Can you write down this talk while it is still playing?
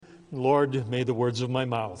Lord, may the words of my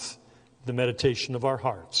mouth, the meditation of our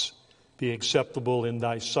hearts, be acceptable in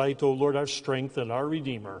thy sight, O Lord, our strength and our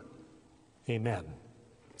Redeemer. Amen.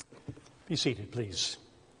 Be seated, please.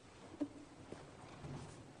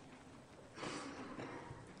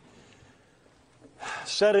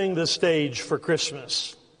 Setting the stage for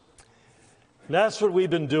Christmas. That's what we've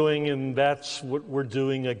been doing, and that's what we're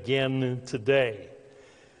doing again today.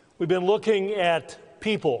 We've been looking at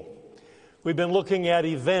people. We've been looking at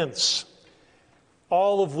events,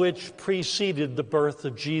 all of which preceded the birth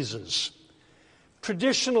of Jesus.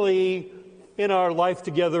 Traditionally, in our life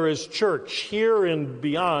together as church, here and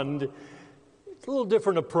beyond, it's a little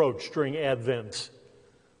different approach during Advent.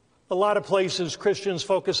 A lot of places Christians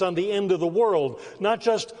focus on the end of the world, not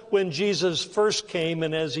just when Jesus first came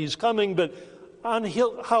and as he's coming, but on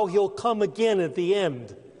how he'll come again at the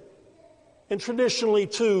end. And traditionally,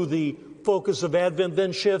 too, the focus of Advent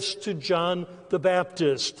then shifts to John the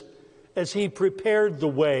Baptist as he prepared the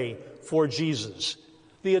way for Jesus.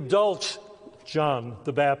 The adult John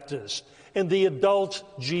the Baptist and the adult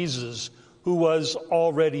Jesus who was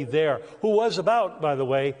already there, who was about, by the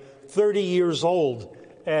way, 30 years old,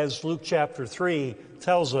 as Luke chapter 3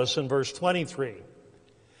 tells us in verse 23.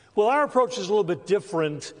 Well, our approach is a little bit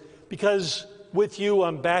different because with you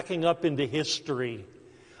I'm backing up into history.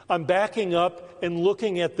 I'm backing up and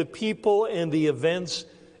looking at the people and the events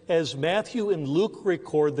as Matthew and Luke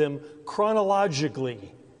record them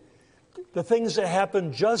chronologically. The things that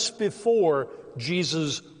happened just before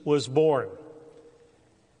Jesus was born.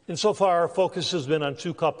 And so far our focus has been on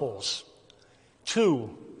two couples.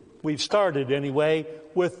 Two, we've started anyway,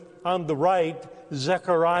 with on the right,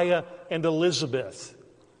 Zechariah and Elizabeth.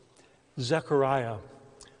 Zechariah,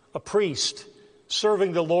 a priest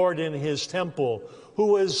serving the Lord in his temple, who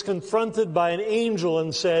was confronted by an angel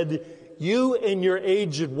and said, "You and your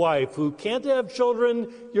aged wife, who can't have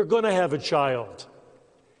children, you're going to have a child.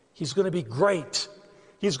 He's going to be great.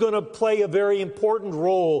 He's going to play a very important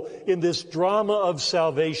role in this drama of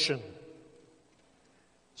salvation."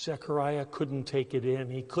 Zechariah couldn't take it in.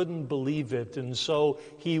 He couldn't believe it, and so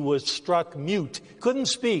he was struck mute, couldn't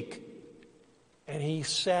speak. And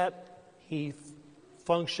he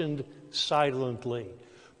functioned silently.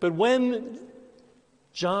 But when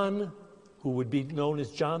John, who would be known as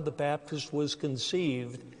John the Baptist, was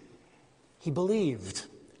conceived, he believed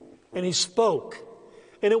and he spoke.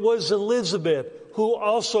 And it was Elizabeth, who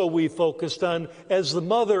also we focused on as the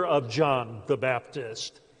mother of John the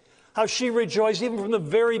Baptist. How she rejoiced even from the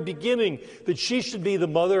very beginning that she should be the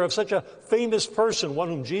mother of such a famous person, one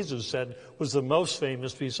whom Jesus said was the most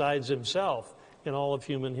famous besides himself in all of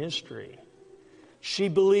human history. She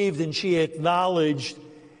believed and she acknowledged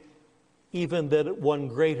even that one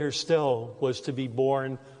greater still was to be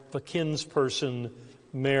born of a kinsperson,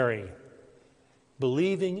 Mary.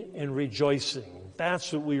 Believing and rejoicing.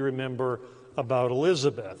 That's what we remember about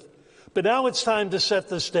Elizabeth. But now it's time to set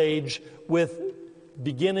the stage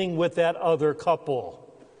beginning with that other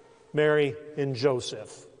couple, Mary and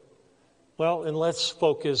Joseph. Well, and let's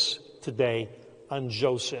focus today on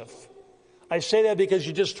Joseph. I say that because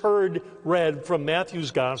you just read from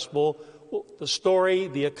Matthew's gospel, the story,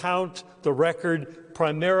 the account, the record,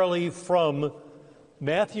 primarily from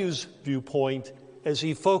Matthew's viewpoint as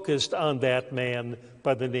he focused on that man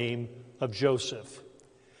by the name of Joseph.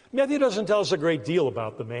 Matthew doesn't tell us a great deal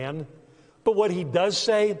about the man, but what he does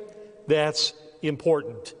say, that's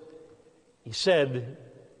important. He said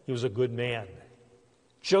he was a good man.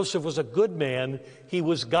 Joseph was a good man. He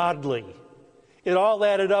was godly. It all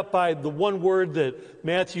added up by the one word that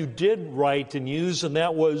Matthew did write and use, and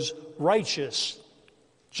that was righteous.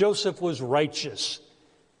 Joseph was righteous.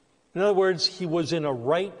 In other words, he was in a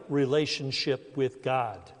right relationship with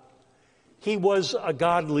God. He was a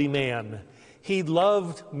godly man. He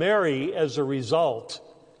loved Mary as a result.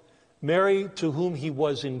 Mary, to whom he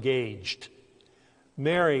was engaged.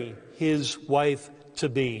 Mary, his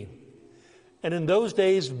wife-to-be. And in those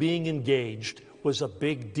days, being engaged was a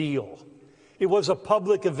big deal. It was a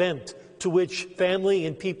public event to which family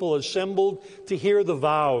and people assembled to hear the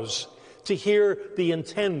vows, to hear the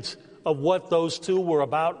intent of what those two were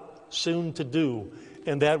about soon to do,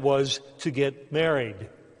 and that was to get married.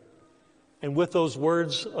 And with those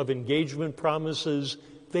words of engagement promises,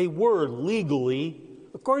 they were legally,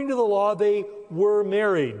 according to the law, they were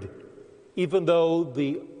married, even though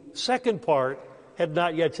the second part had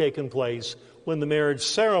not yet taken place when the marriage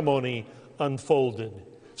ceremony unfolded.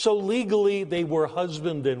 So legally, they were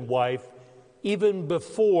husband and wife even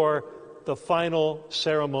before the final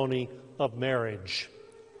ceremony of marriage.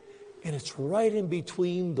 And it's right in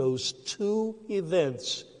between those two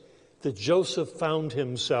events that Joseph found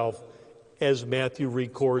himself as Matthew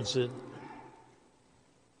records it.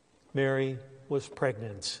 Mary was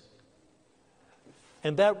pregnant.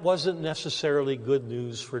 And that wasn't necessarily good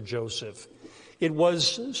news for Joseph. It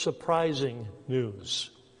was surprising news.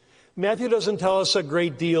 Matthew doesn't tell us a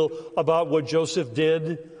great deal about what Joseph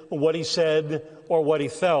did, or what he said, or what he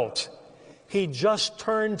felt. He just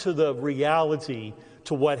turned to the reality,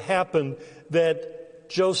 to what happened, that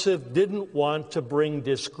Joseph didn't want to bring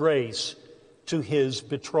disgrace to his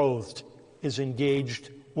betrothed, his engaged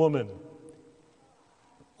woman.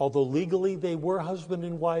 Although legally they were husband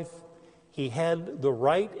and wife, he had the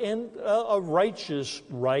right, and a righteous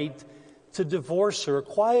right, to divorce her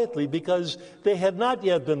quietly, because they had not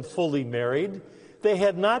yet been fully married. They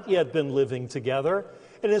had not yet been living together.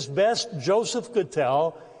 And as best Joseph could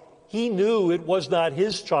tell, he knew it was not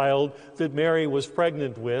his child that Mary was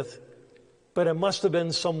pregnant with, but it must have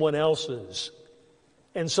been someone else's.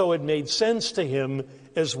 And so it made sense to him,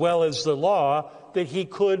 as well as the law, that he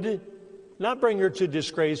could not bring her to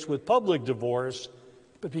disgrace with public divorce,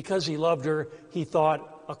 but because he loved her, he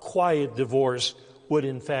thought a quiet divorce would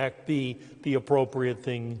in fact be the appropriate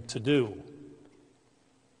thing to do.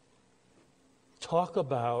 Talk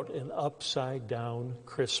about an upside-down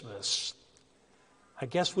Christmas. I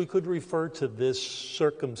guess we could refer to this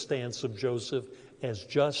circumstance of Joseph as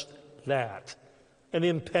just that, an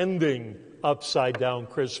impending upside-down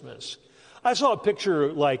Christmas. I saw a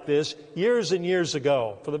picture like this years and years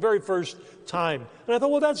ago for the very first time. And I thought,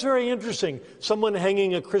 well, that's very interesting. Someone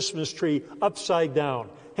hanging a Christmas tree upside down,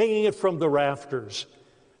 hanging it from the rafters.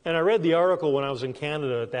 And I read the article when I was in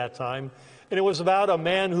Canada at that time, and it was about a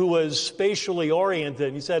man who was spatially oriented.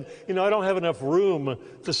 And he said, I don't have enough room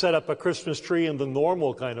to set up a Christmas tree in the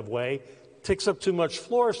normal kind of way. It takes up too much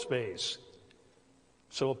floor space.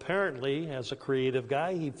 So apparently, as a creative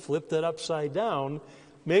guy, he flipped it upside down,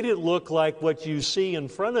 made it look like what you see in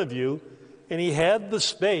front of you, and he had the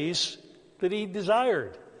space that he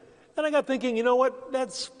desired. And I got thinking, you know what,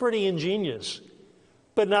 that's pretty ingenious.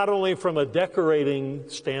 But not only from a decorating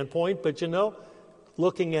standpoint, but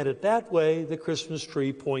looking at it that way, the Christmas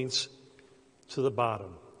tree points to the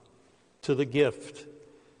bottom, to the gift,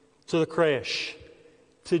 to the creche,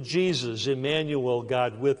 to Jesus, Emmanuel,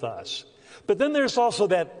 God with us. But then there's also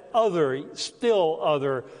that other, still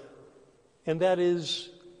other, and that is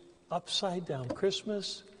upside down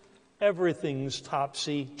Christmas. Everything's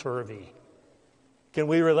topsy-turvy. Can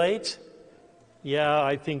we relate? Yeah,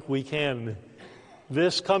 I think we can.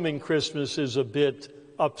 This coming Christmas is a bit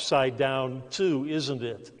upside down too, isn't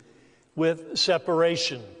it? With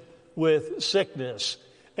separation, with sickness,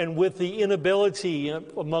 and with the inability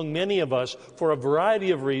among many of us, for a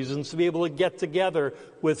variety of reasons, to be able to get together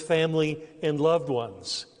with family and loved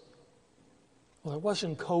ones. Well, it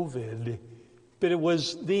wasn't COVID, but it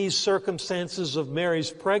was these circumstances of Mary's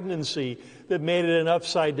pregnancy that made it an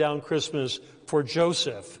upside-down Christmas for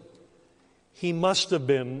Joseph. He must have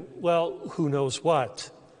been, well, who knows what.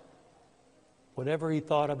 Whatever he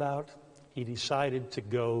thought about, he decided to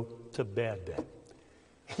go to bed.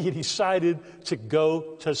 He decided to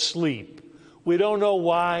go to sleep. We don't know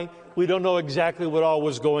why. We don't know exactly what all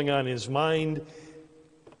was going on in his mind.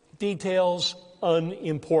 Details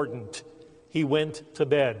unimportant. He went to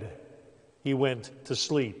bed. He went to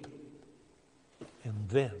sleep. And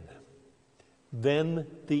then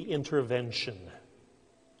the intervention.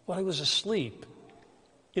 Well, he was asleep.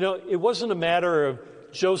 It wasn't a matter of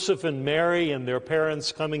Joseph and Mary and their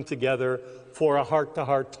parents coming together for a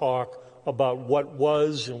heart-to-heart talk about what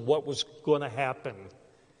was and what was going to happen.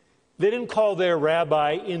 They didn't call their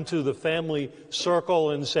rabbi into the family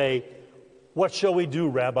circle and say, "What shall we do,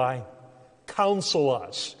 Rabbi? Counsel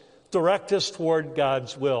us. Direct us toward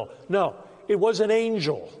God's will." No, it was an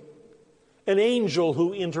angel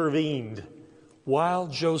who intervened while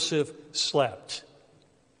Joseph slept.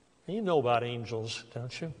 And you know about angels,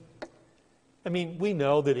 don't you? I mean, we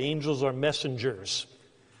know that angels are messengers,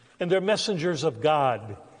 and they're messengers of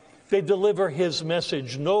God. They deliver His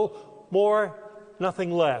message, no more, nothing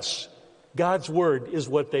less. God's word is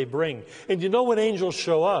what they bring. And you know when angels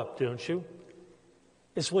show up, don't you?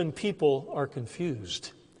 It's when people are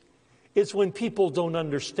confused. It's when people don't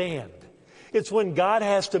understand. It's when God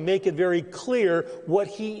has to make it very clear what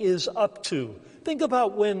He is up to. Think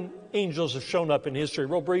about when angels have shown up in history,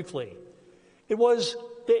 real briefly. It was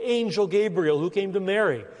the angel Gabriel who came to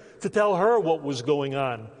Mary to tell her what was going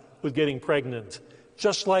on with getting pregnant,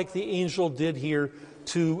 just like the angel did here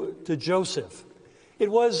to Joseph. It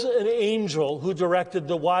was an angel who directed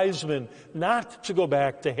the wise men not to go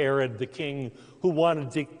back to Herod the king who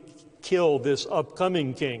wanted to kill this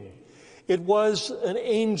upcoming king. It was an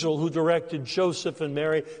angel who directed Joseph and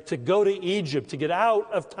Mary to go to Egypt, to get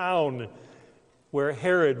out of town, where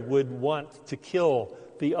Herod would want to kill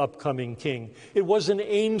the upcoming king. It was an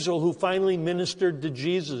angel who finally ministered to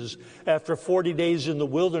Jesus after 40 days in the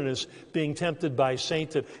wilderness being tempted by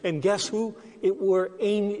Satan. And guess who? It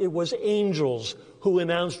was angels who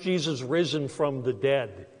announced Jesus risen from the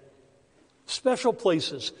dead. Special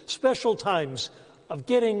places, special times of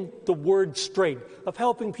getting the word straight, of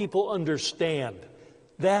helping people understand.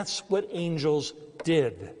 That's what angels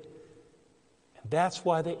did. And that's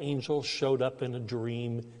why the angel showed up in a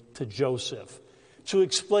dream to Joseph, to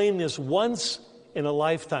explain this once in a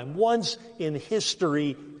lifetime, once in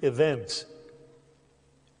history event.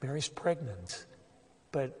 Mary's pregnant,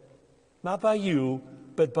 but not by you,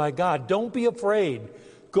 but by God. Don't be afraid.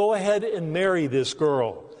 Go ahead and marry this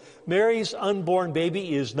girl. Mary's unborn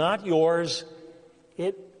baby is not yours.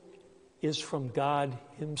 It is from God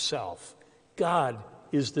himself. God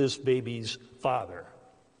is this baby's father.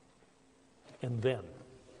 And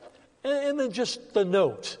then just the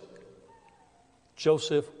note.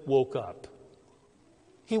 Joseph woke up.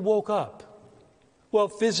 He woke up. Well,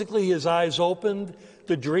 physically his eyes opened,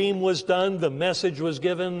 the dream was done, the message was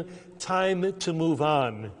given, time to move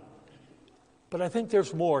on. But I think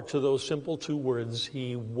there's more to those simple two words.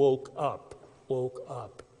 He woke up. Woke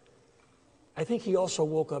up. I think he also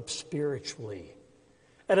woke up spiritually.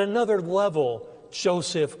 At another level,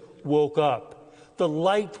 Joseph woke up. The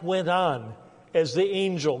light went on as the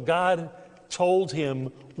angel, God, told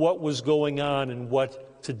him what was going on and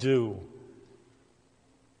what to do.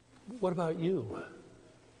 What about you?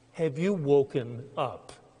 Have you woken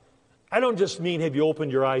up? I don't just mean have you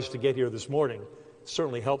opened your eyes to get here this morning. It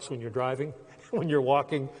certainly helps when you're driving, when you're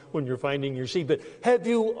walking, when you're finding your seat. But have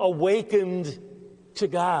you awakened to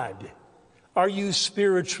God? Are you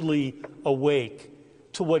spiritually awake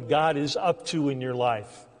to what God is up to in your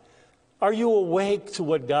life? Are you awake to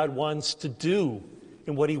what God wants to do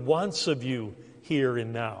and what he wants of you here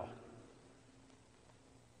and now?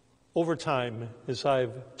 Over time, as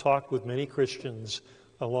I've talked with many Christians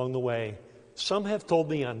along the way, some have told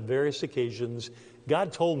me on various occasions,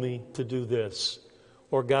 God told me to do this,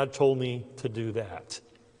 or God told me to do that.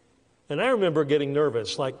 And I remember getting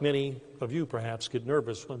nervous, like many of you perhaps get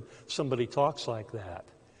nervous when somebody talks like that.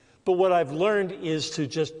 But what I've learned is to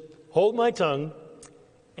just hold my tongue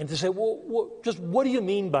and to say, well, what do you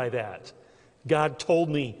mean by that? God told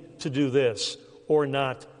me to do this or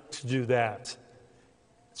not to do that.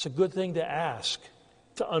 It's a good thing to ask,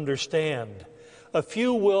 to understand. A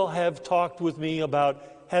few will have talked with me about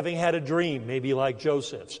having had a dream, maybe like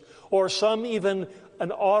Joseph's, or some even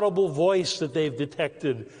an audible voice that they've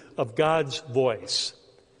detected of God's voice.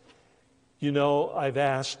 You know, I've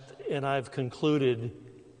asked and I've concluded,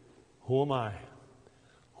 who am I?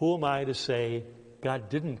 Who am I to say God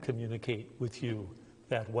didn't communicate with you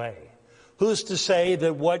that way? Who's to say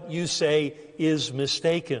that what you say is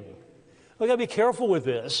mistaken? We've got to be careful with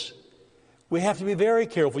this. We have to be very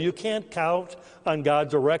careful. You can't count on God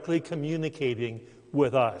directly communicating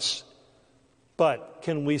with us. But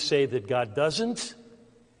can we say that God doesn't?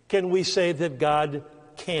 Can we say that God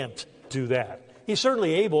can't do that? He's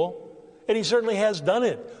certainly able, and he certainly has done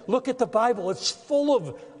it. Look at the Bible. It's full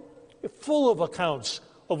of accounts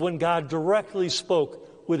of when God directly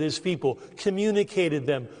spoke with his people, communicated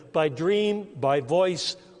them by dream, by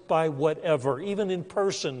voice, by whatever, even in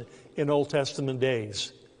person in Old Testament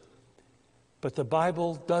days. But the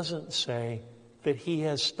Bible doesn't say that he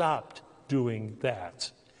has stopped doing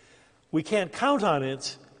that. We can't count on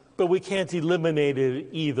it, but we can't eliminate it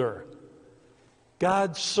either.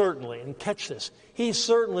 God certainly, and catch this, he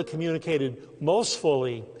certainly communicated most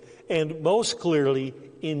fully and most clearly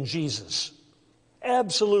in Jesus.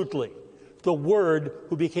 Absolutely. The Word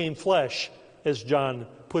who became flesh, as John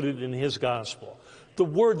put it in his gospel. The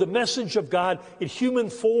Word, the message of God in human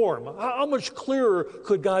form. How much clearer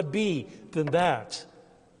could God be than that?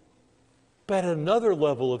 But at another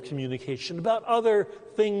level of communication, about other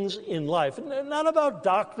things in life. Not about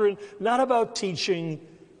doctrine, not about teaching,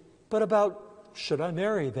 but about, should I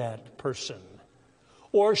marry that person?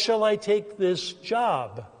 Or shall I take this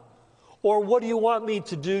job? Or what do you want me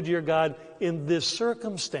to do, dear God, in this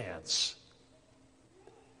circumstance?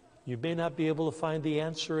 You may not be able to find the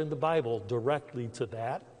answer in the Bible directly to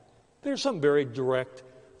that. There's some very direct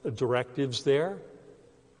directives there.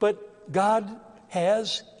 But God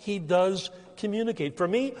he does communicate. For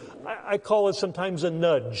me, I call it sometimes a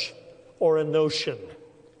nudge or a notion.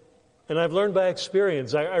 And I've learned by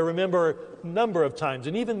experience. I remember a number of times,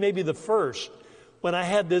 and even maybe the first, when I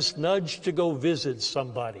had this nudge to go visit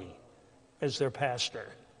somebody as their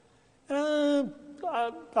pastor.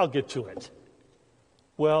 I'll get to it.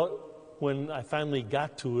 Well, when I finally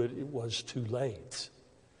got to it, it was too late.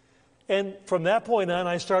 And from that point on,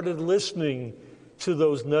 I started listening to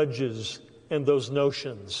those nudges and those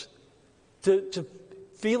notions, to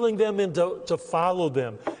feeling them and to follow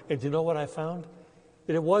them. And you know what I found?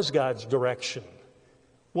 That it was God's direction.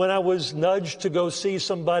 When I was nudged to go see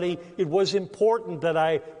somebody, it was important that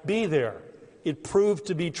I be there. It proved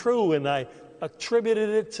to be true, and I attributed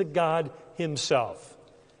it to God Himself.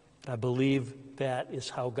 I believe that is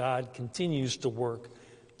how God continues to work,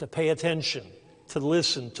 to pay attention, to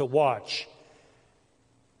listen, to watch.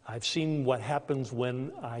 I've seen what happens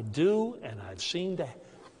when I do, and I've seen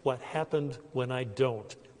what happened when I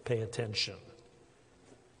don't pay attention.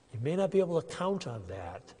 You may not be able to count on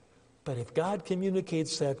that, but if God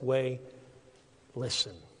communicates that way,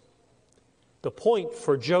 listen. The point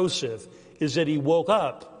for Joseph is that he woke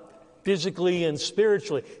up physically and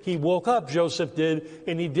spiritually. He woke up, Joseph did,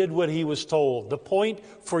 and he did what he was told. The point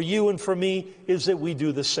for you and for me is that we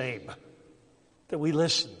do the same, that we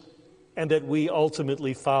listen, and that we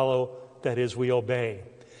ultimately follow, that is, we obey.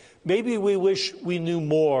 Maybe we wish we knew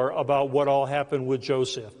more about what all happened with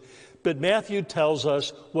Joseph, but Matthew tells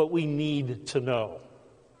us what we need to know.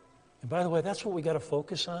 And by the way, that's what we got to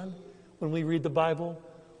focus on when we read the Bible.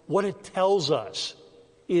 What it tells us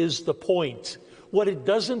is the point. What it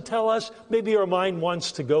doesn't tell us, maybe our mind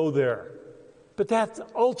wants to go there. But that's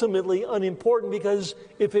ultimately unimportant, because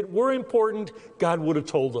if it were important, God would have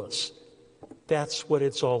told us. That's what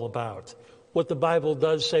it's all about. What the Bible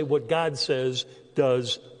does say, what God says,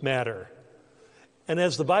 does matter. And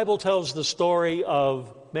as the Bible tells the story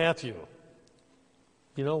of Matthew,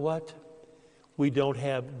 you know what? We don't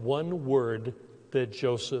have one word that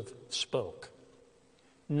Joseph spoke.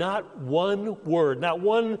 Not one word, not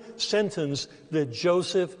one sentence that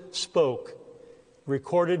Joseph spoke,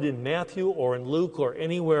 recorded in Matthew or in Luke or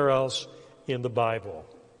anywhere else in the Bible.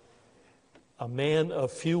 A man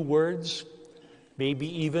of few words,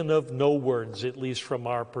 maybe even of no words, at least from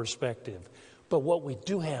our perspective. But what we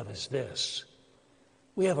do have is this.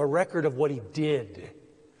 We have a record of what he did.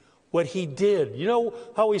 What he did. You know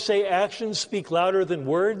how we say actions speak louder than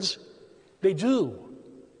words? They do.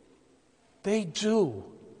 They do.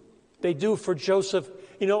 They do for Joseph.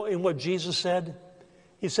 You know, in what Jesus said?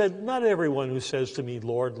 He said, not everyone who says to me,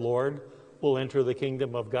 Lord, Lord, will enter the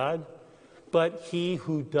kingdom of God, but he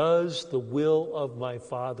who does the will of my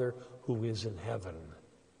Father who is in heaven.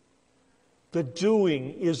 The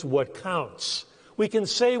doing is what counts. We can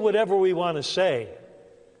say whatever we want to say,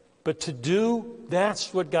 but to do,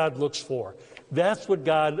 that's what God looks for. That's what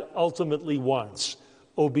God ultimately wants,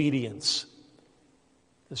 obedience.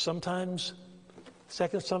 And sometimes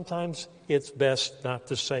it's best not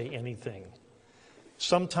to say anything.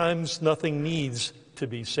 Sometimes nothing needs to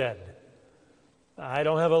be said. I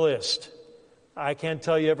don't have a list. I can't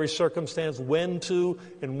tell you every circumstance when to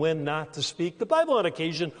and when not to speak. The Bible on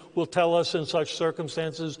occasion will tell us in such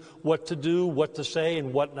circumstances what to do, what to say,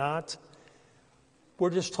 and what not. We're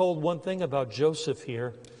just told one thing about Joseph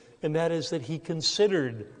here, and that is that he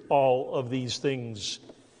considered all of these things.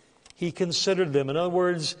 He considered them. In other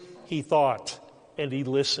words, he thought and he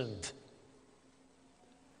listened.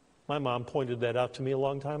 My mom pointed that out to me a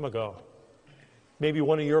long time ago. Maybe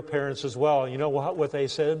one of your parents as well. You know what they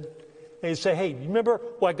said? They say, hey, you remember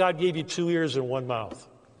why God gave you 2 ears and 1 mouth?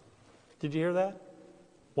 Did you hear that?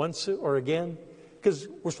 Once or again? Because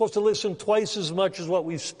we're supposed to listen twice as much as what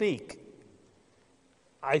we speak.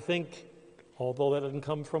 I think, although that doesn't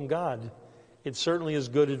come from God, it certainly is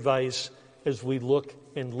good advice as we look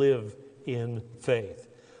and live in faith.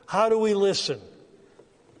 How do we listen?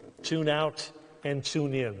 Tune out and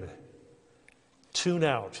tune in. Tune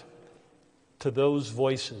out to those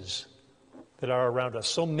voices that are around us.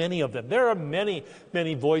 So many of them. There are many,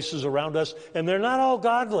 many voices around us, and they're not all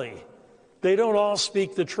godly. They don't all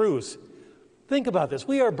speak the truth. Think about this.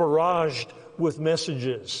 We are barraged with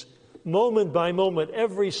messages, moment by moment,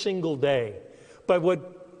 every single day, by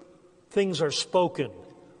what things are spoken,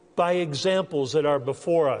 by examples that are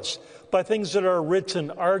before us, by things that are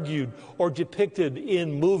written, argued, or depicted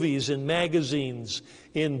in movies, in magazines,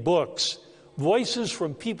 in books. Voices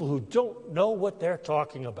from people who don't know what they're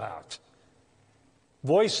talking about.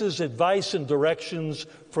 Voices, advice, and directions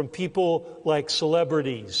from people like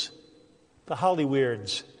celebrities, the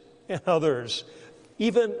Hollyweirds, and others.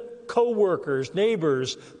 Even co-workers,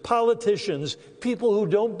 neighbors, politicians, people who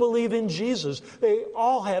don't believe in Jesus. They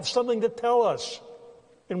all have something to tell us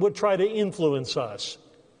and would try to influence us.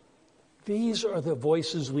 These are the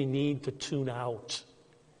voices we need to tune out.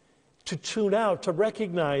 To tune out, to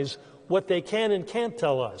recognize what they can and can't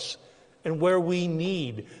tell us, and where we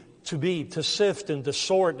need to be, to sift and to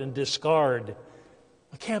sort and discard.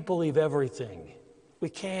 We can't believe everything. We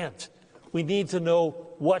can't. We need to know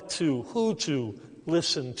what to, who to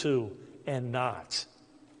listen to and not.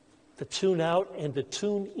 To tune out and to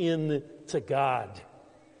tune in to God.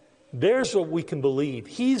 There's what we can believe.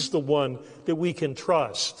 He's the one that we can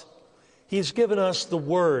trust. He's given us the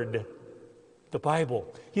Word, the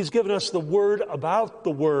Bible. He's given us the Word about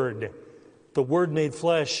the Word made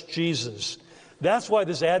flesh, Jesus. That's why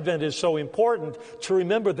this Advent is so important, to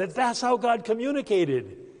remember that that's how God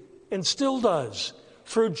communicated and still does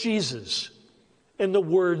through Jesus and the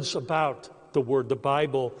words about the Word, the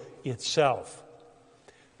Bible itself.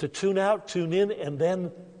 To tune out, tune in, and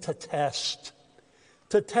then to test.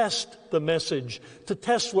 To test the message, to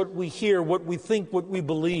test what we hear, what we think, what we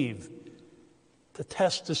believe. To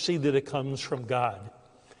test to see that it comes from God.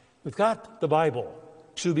 We've got the Bible,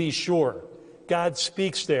 to be sure. God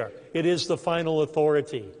speaks there. It is the final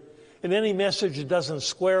authority. And any message that doesn't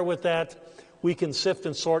square with that, we can sift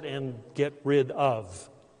and sort and get rid of.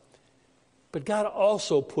 But God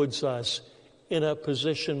also puts us in a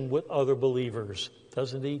position with other believers,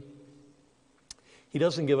 doesn't He? He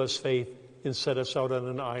doesn't give us faith and set us out on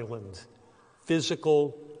an island,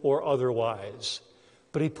 physical or otherwise.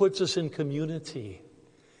 But He puts us in community.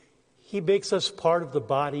 He makes us part of the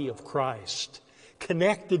body of Christ,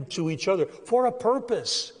 connected to each other for a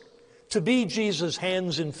purpose, to be Jesus'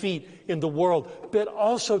 hands and feet in the world, but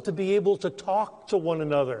also to be able to talk to one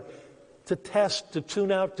another, to test, to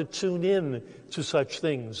tune out, to tune in to such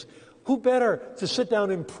things. Who better to sit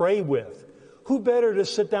down and pray with? Who better to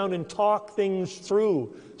sit down and talk things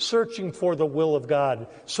through, searching for the will of God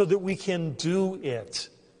so that we can do it?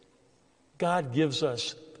 God gives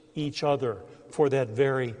us each other for that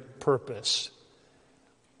very purpose.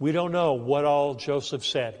 We don't know what all Joseph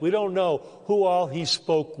said. We don't know who all he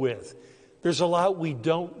spoke with. There's a lot we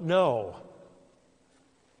don't know.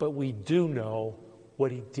 But we do know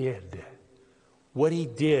what he did. What he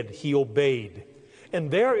did, he obeyed. And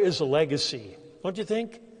there is a legacy, don't you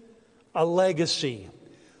think? A legacy.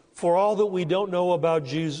 For all that we don't know about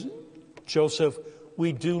Joseph,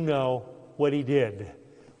 we do know what he did.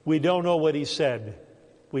 We don't know what he said.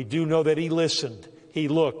 We do know that he listened, he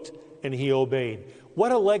looked, and he obeyed.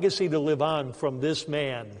 What a legacy to live on from this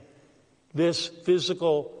man, this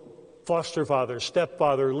physical foster father,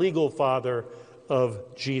 stepfather, legal father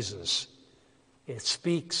of Jesus. It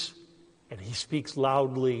speaks, and he speaks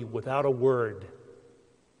loudly without a word.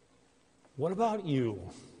 What about you?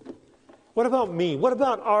 What about me? What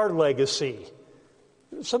about our legacy?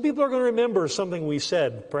 Some people are going to remember something we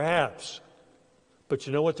said, perhaps. But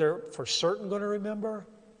you know what they're for certain going to remember?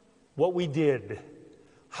 What we did.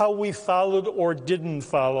 How we followed or didn't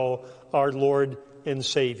follow our Lord and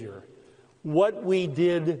Savior. What we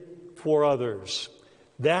did for others.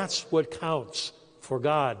 That's what counts for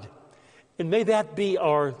God. And may that be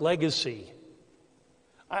our legacy.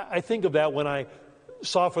 I think of that when I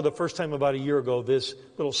saw for the first time about a year ago this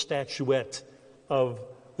little statuette of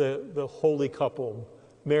the holy couple,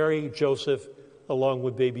 Mary, Joseph, along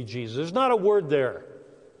with baby Jesus. There's not a word there.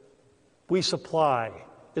 We supply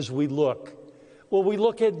as we look. Well, we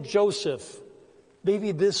look at Joseph.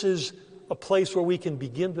 Maybe this is a place where we can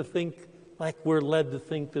begin to think like we're led to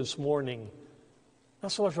think this morning.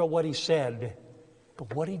 Not so much about what he said,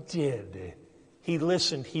 but what he did. He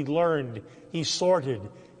listened, he learned, he sorted,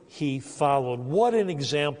 he followed. What an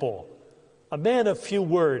example. A man of few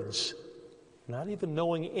words, not even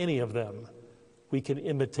knowing any of them, we can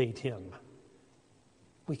imitate him.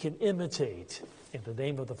 We can imitate in the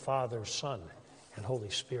name of the Father, Son, and Holy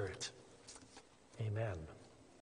Spirit. Amen.